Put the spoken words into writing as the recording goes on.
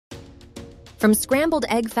From scrambled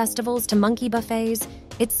egg festivals to monkey buffets,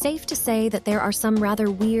 it's safe to say that there are some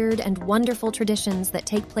rather weird and wonderful traditions that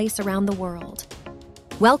take place around the world.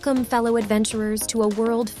 Welcome, fellow adventurers, to a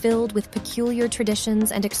world filled with peculiar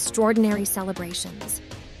traditions and extraordinary celebrations.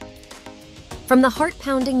 From the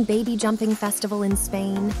heart-pounding baby-jumping festival in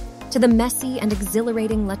Spain to the messy and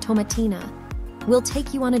exhilarating La Tomatina, we'll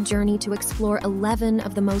take you on a journey to explore 11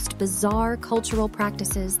 of the most bizarre cultural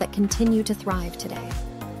practices that continue to thrive today.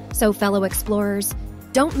 So, fellow explorers,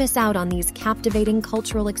 don't miss out on these captivating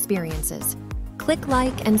cultural experiences. Click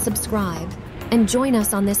like and subscribe, and join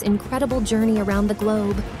us on this incredible journey around the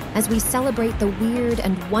globe as we celebrate the weird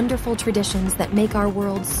and wonderful traditions that make our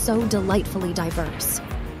world so delightfully diverse.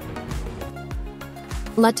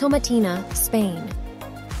 La Tomatina, Spain.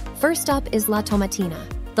 First up is La Tomatina,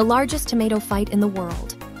 the largest tomato fight in the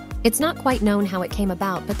world. It's not quite known how it came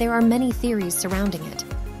about, but there are many theories surrounding it.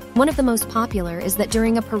 One of the most popular is that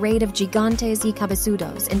during a parade of gigantes y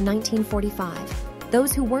cabezudos in 1945,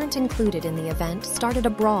 those who weren't included in the event started a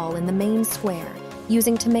brawl in the main square,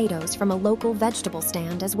 using tomatoes from a local vegetable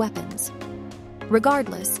stand as weapons.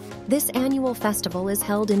 Regardless, this annual festival is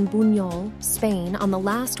held in Buñol, Spain, on the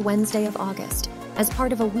last Wednesday of August, as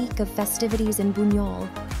part of a week of festivities in Buñol,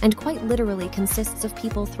 and quite literally consists of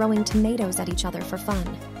people throwing tomatoes at each other for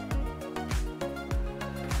fun.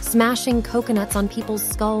 Smashing coconuts on people's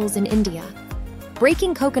skulls in India.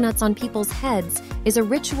 Breaking coconuts on people's heads is a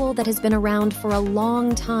ritual that has been around for a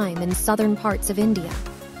long time in southern parts of India.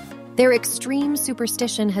 Their extreme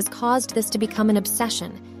superstition has caused this to become an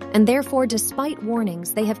obsession, and therefore, despite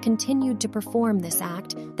warnings, they have continued to perform this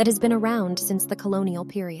act that has been around since the colonial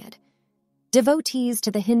period. Devotees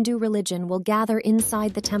to the Hindu religion will gather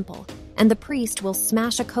inside the temple, and the priest will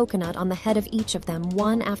smash a coconut on the head of each of them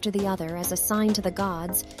one after the other as a sign to the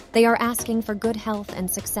gods they are asking for good health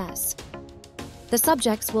and success. The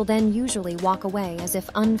subjects will then usually walk away as if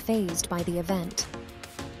unfazed by the event.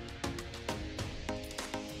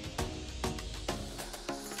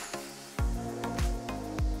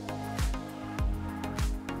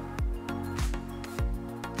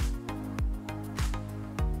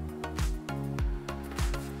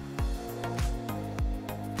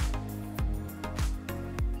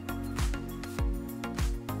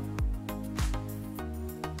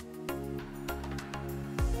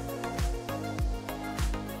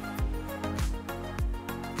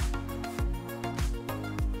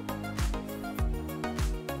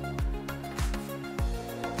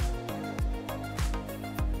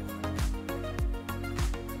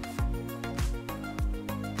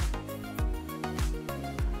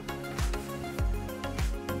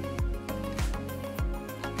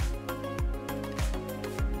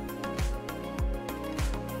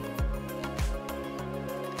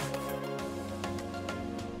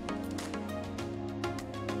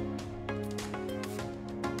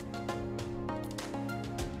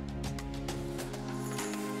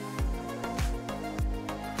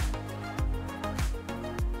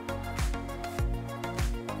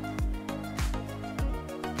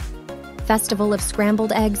 Festival of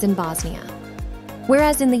Scrambled Eggs in Bosnia.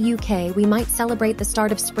 Whereas in the UK, we might celebrate the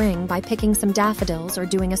start of spring by picking some daffodils or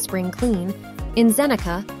doing a spring clean, in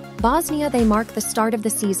Zenica, Bosnia, they mark the start of the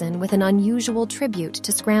season with an unusual tribute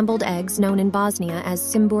to scrambled eggs known in Bosnia as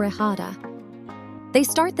simburihada. They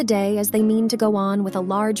start the day as they mean to go on with a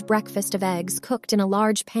large breakfast of eggs cooked in a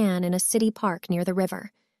large pan in a city park near the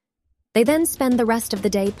river. They then spend the rest of the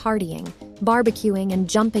day partying, barbecuing, and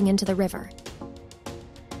jumping into the river.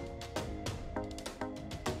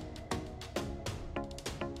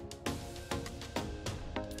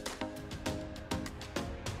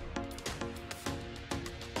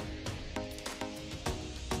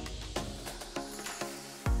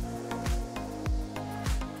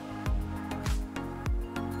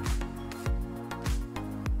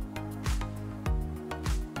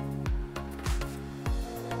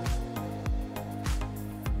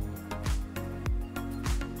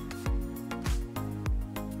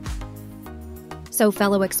 So,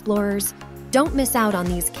 fellow explorers, don't miss out on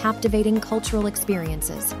these captivating cultural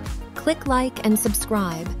experiences. Click like and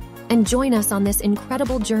subscribe, and join us on this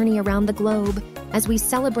incredible journey around the globe as we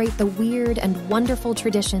celebrate the weird and wonderful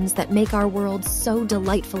traditions that make our world so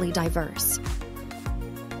delightfully diverse.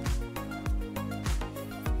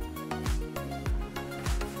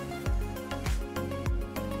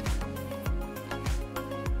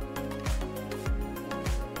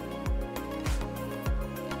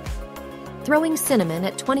 Throwing cinnamon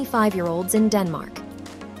at 25-year-olds in Denmark.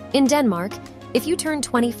 In Denmark, if you turn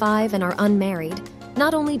 25 and are unmarried,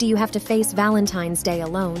 not only do you have to face Valentine's Day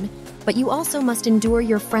alone, but you also must endure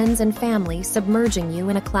your friends and family submerging you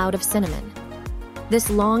in a cloud of cinnamon. This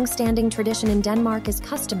long-standing tradition in Denmark is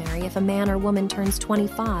customary if a man or woman turns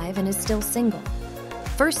 25 and is still single.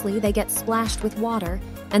 Firstly, they get splashed with water,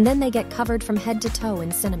 and then they get covered from head to toe in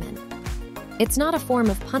cinnamon. It's not a form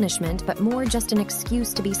of punishment, but more just an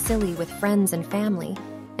excuse to be silly with friends and family,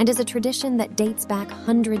 and is a tradition that dates back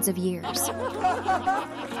hundreds of years.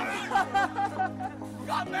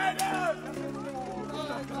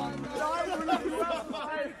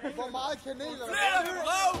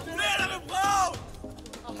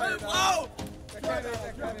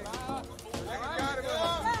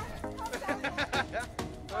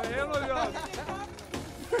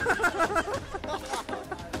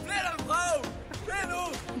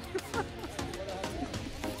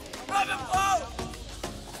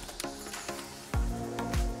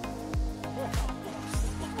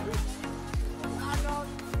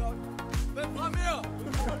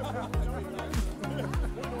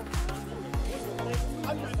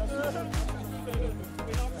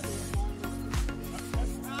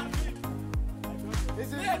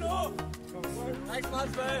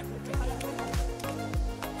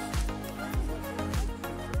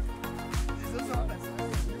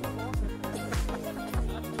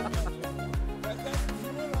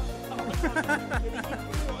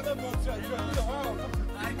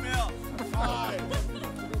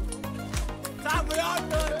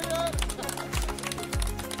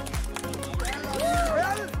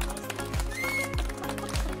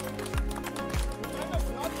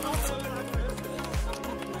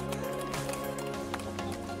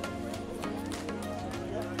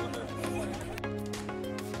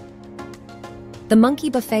 The Monkey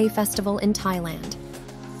Buffet Festival in Thailand.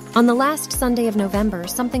 On the last Sunday of November,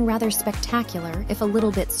 something rather spectacular, if a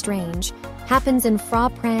little bit strange, happens in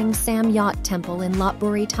Phra Prang Samyot Temple in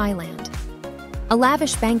Lopburi, Thailand. A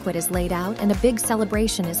lavish banquet is laid out and a big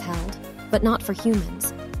celebration is held, but not for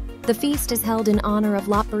humans. The feast is held in honor of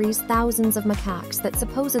Lopburi's thousands of macaques that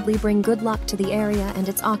supposedly bring good luck to the area and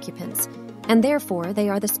its occupants, and therefore they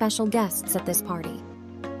are the special guests at this party.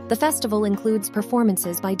 The festival includes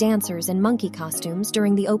performances by dancers in monkey costumes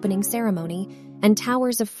during the opening ceremony and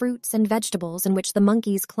towers of fruits and vegetables in which the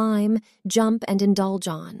monkeys climb, jump, and indulge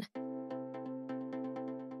on.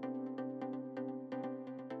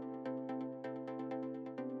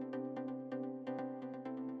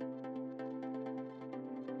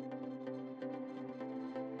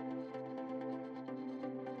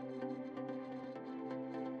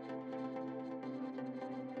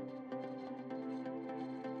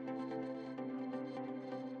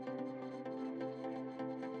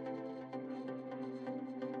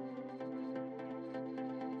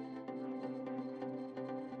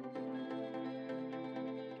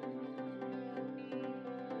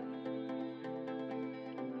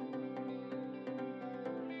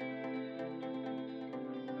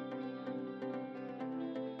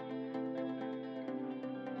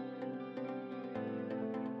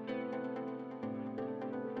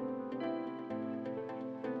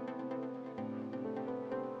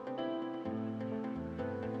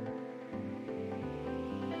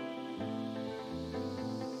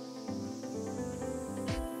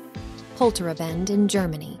 Polterabend in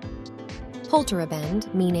Germany.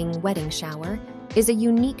 Polterabend, meaning wedding shower, is a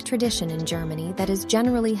unique tradition in Germany that is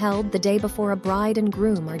generally held the day before a bride and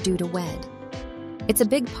groom are due to wed. It's a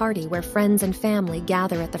big party where friends and family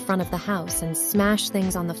gather at the front of the house and smash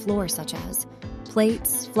things on the floor such as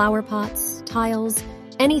plates, flower pots, tiles,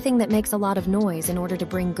 anything that makes a lot of noise in order to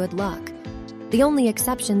bring good luck. The only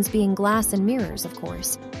exceptions being glass and mirrors, of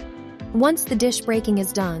course. Once the dish breaking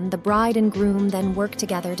is done, the bride and groom then work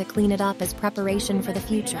together to clean it up as preparation for the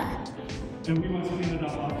future. And we want to clean it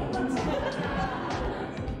up afterwards.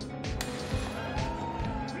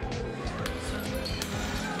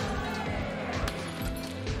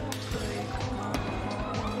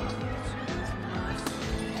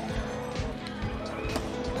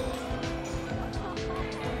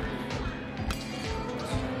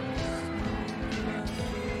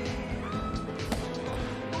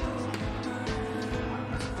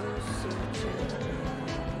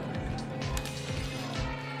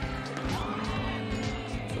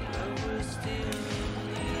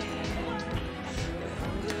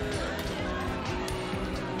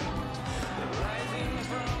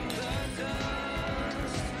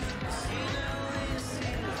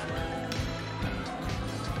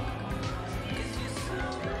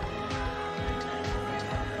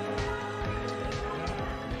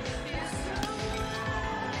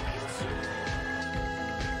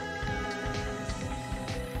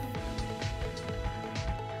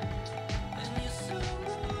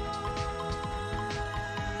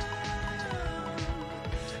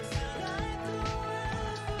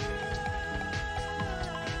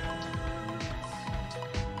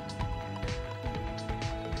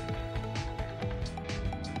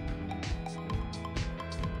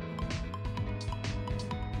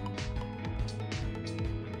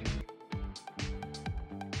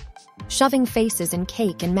 shoving faces in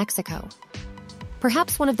cake in Mexico.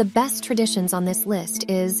 Perhaps one of the best traditions on this list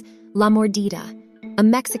is La Mordida, a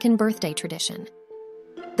Mexican birthday tradition.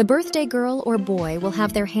 The birthday girl or boy will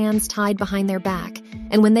have their hands tied behind their back,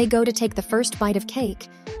 and when they go to take the first bite of cake,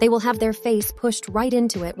 they will have their face pushed right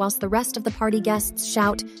into it whilst the rest of the party guests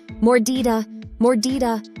shout, "Mordida,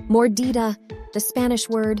 mordida, mordida," the Spanish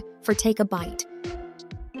word for take a bite.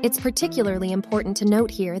 It's particularly important to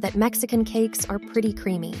note here that Mexican cakes are pretty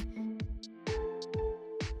creamy.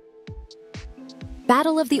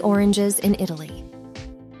 Battle of the Oranges in Italy.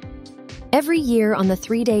 Every year on the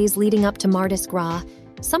 3 days leading up to Mardi Gras,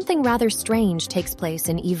 something rather strange takes place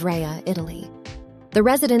in Ivrea, Italy. The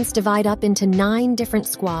residents divide up into 9 different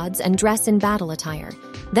squads and dress in battle attire.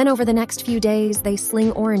 Then over the next few days, they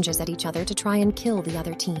sling oranges at each other to try and kill the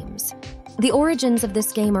other teams. The origins of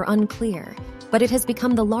this game are unclear, but it has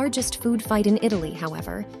become the largest food fight in Italy,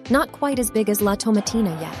 however, not quite as big as La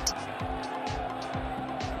Tomatina yet.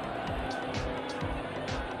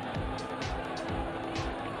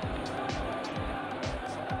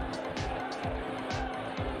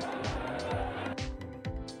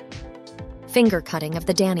 Finger cutting of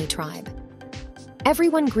the Dani tribe.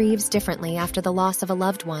 Everyone grieves differently after the loss of a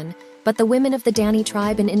loved one, but the women of the Dani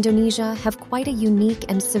tribe in Indonesia have quite a unique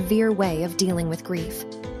and severe way of dealing with grief.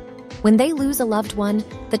 When they lose a loved one,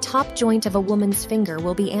 the top joint of a woman's finger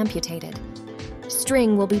will be amputated.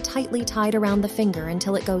 String will be tightly tied around the finger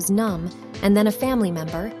until it goes numb, and then a family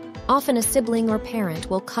member, often a sibling or parent,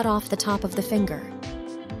 will cut off the top of the finger.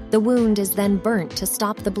 The wound is then burnt to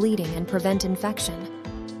stop the bleeding and prevent infection.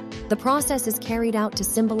 The process is carried out to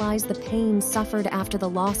symbolize the pain suffered after the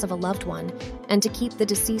loss of a loved one and to keep the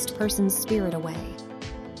deceased person's spirit away.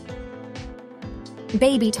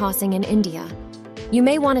 Baby tossing in India. You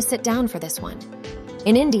may want to sit down for this one.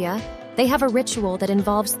 In India, they have a ritual that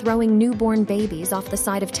involves throwing newborn babies off the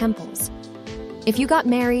side of temples. If you got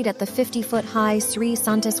married at the 50-foot-high Sri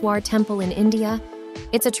Santeswar temple in India,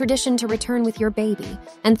 it's a tradition to return with your baby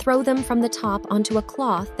and throw them from the top onto a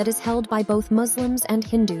cloth that is held by both Muslims and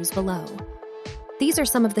Hindus below. These are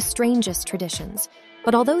some of the strangest traditions,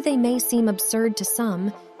 but although they may seem absurd to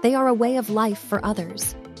some, they are a way of life for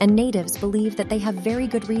others, and natives believe that they have very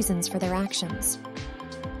good reasons for their actions.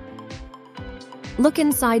 Look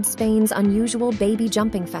inside Spain's unusual baby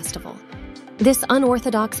jumping festival. This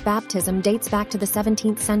unorthodox baptism dates back to the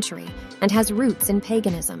 17th century and has roots in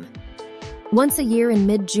paganism. Once a year in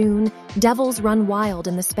mid-June, devils run wild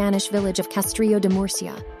in the Spanish village of Castrillo de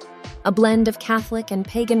Murcia, a blend of Catholic and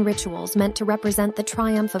pagan rituals meant to represent the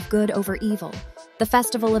triumph of good over evil. The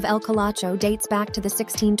festival of El Colacho dates back to the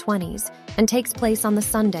 1620s and takes place on the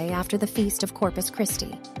Sunday after the feast of Corpus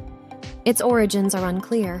Christi. Its origins are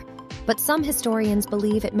unclear, but some historians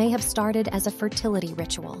believe it may have started as a fertility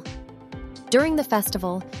ritual. During the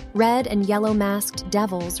festival, red and yellow-masked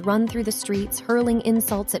devils run through the streets hurling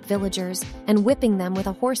insults at villagers and whipping them with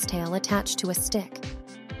a horsetail attached to a stick.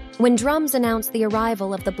 When drums announce the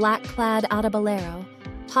arrival of the black-clad Arbolero,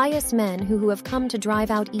 pious men who have come to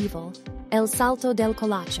drive out evil, El Salto del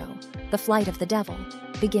Colacho, the flight of the devil,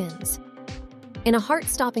 begins. In a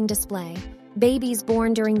heart-stopping display, babies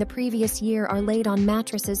born during the previous year are laid on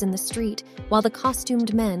mattresses in the street while the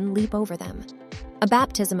costumed men leap over them. A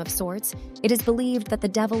baptism of sorts, it is believed that the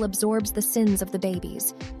devil absorbs the sins of the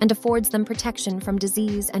babies and affords them protection from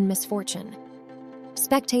disease and misfortune.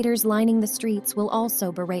 Spectators lining the streets will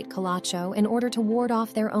also berate Colacho in order to ward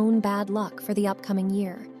off their own bad luck for the upcoming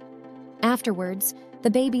year. Afterwards,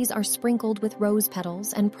 the babies are sprinkled with rose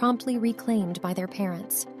petals and promptly reclaimed by their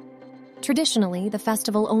parents. Traditionally, the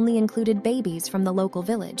festival only included babies from the local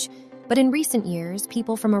village, but in recent years,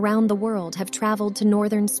 people from around the world have traveled to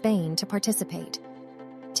northern Spain to participate.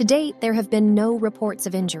 To date, there have been no reports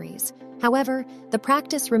of injuries. However, the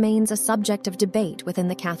practice remains a subject of debate within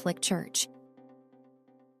the Catholic Church.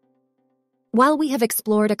 While we have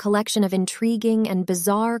explored a collection of intriguing and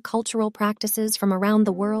bizarre cultural practices from around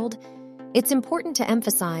the world, it's important to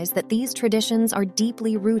emphasize that these traditions are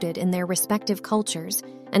deeply rooted in their respective cultures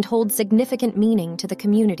and hold significant meaning to the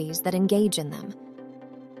communities that engage in them.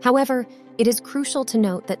 However, it is crucial to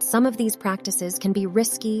note that some of these practices can be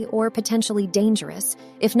risky or potentially dangerous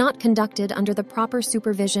if not conducted under the proper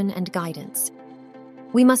supervision and guidance.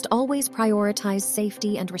 We must always prioritize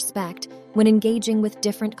safety and respect when engaging with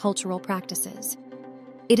different cultural practices.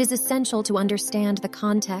 It is essential to understand the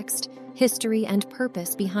context, history, and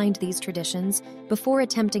purpose behind these traditions before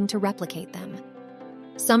attempting to replicate them.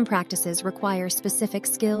 Some practices require specific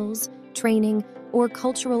skills, training, or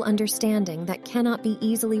cultural understanding that cannot be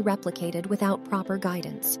easily replicated without proper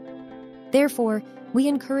guidance. Therefore, We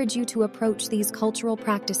encourage you to approach these cultural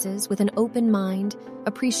practices with an open mind,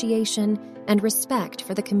 appreciation, and respect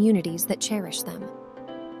for the communities that cherish them.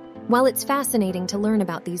 While it's fascinating to learn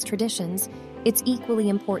about these traditions, it's equally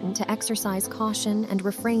important to exercise caution and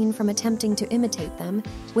refrain from attempting to imitate them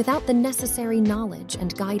without the necessary knowledge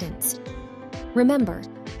and guidance. Remember,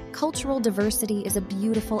 cultural diversity is a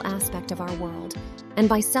beautiful aspect of our world, and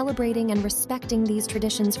by celebrating and respecting these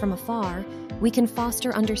traditions from afar, we can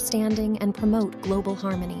foster understanding and promote global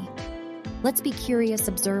harmony. Let's be curious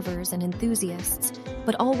observers and enthusiasts,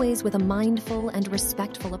 but always with a mindful and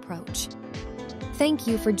respectful approach. Thank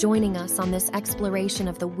you for joining us on this exploration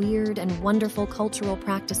of the weird and wonderful cultural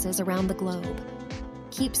practices around the globe.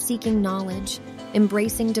 Keep seeking knowledge,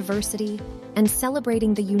 embracing diversity, and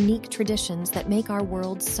celebrating the unique traditions that make our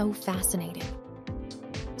world so fascinating.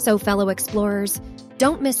 So, fellow explorers,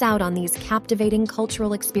 don't miss out on these captivating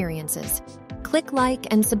cultural experiences. Click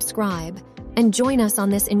like and subscribe, and join us on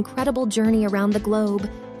this incredible journey around the globe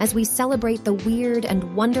as we celebrate the weird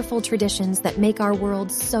and wonderful traditions that make our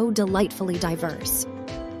world so delightfully diverse.